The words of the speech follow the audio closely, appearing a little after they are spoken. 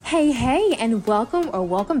Hey, and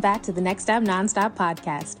welcome back to the Next Stop Nonstop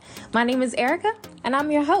podcast. My name is Erica, and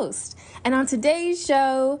I'm your host. And on today's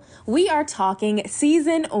show, we are talking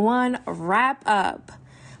season 1 wrap up.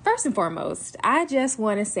 First and foremost, I just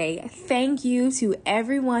want to say thank you to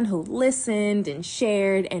everyone who listened and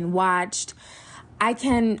shared and watched.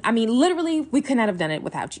 Literally, we could not have done it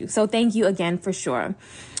without you. So thank you again for sure.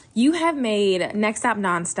 You have made Next Stop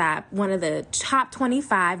Nonstop one of the top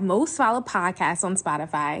 25 most followed podcasts on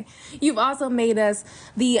Spotify. You've also made us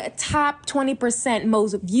the top 20%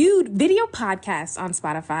 most viewed video podcast on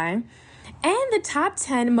Spotify and the top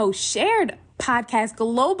 10 most shared podcast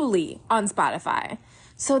globally on Spotify.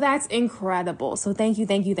 So that's incredible. So thank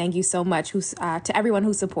you so much to everyone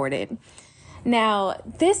who supported. Now,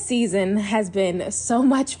 this season has been so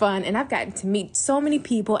much fun, and I've gotten to meet so many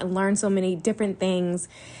people and learn so many different things.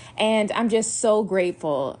 And I'm just so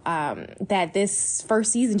grateful that this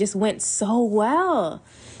first season just went so well.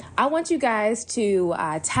 I want you guys to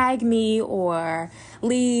tag me or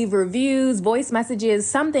leave reviews, voice messages,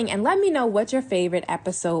 something, and let me know what your favorite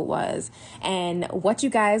episode was and what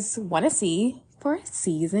you guys want to see for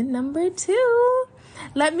season number 2.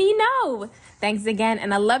 Let me know. Thanks again,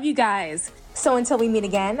 and I love you guys. So until we meet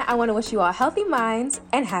again, I want to wish you all healthy minds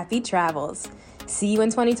and happy travels. See you in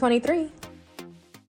 2023.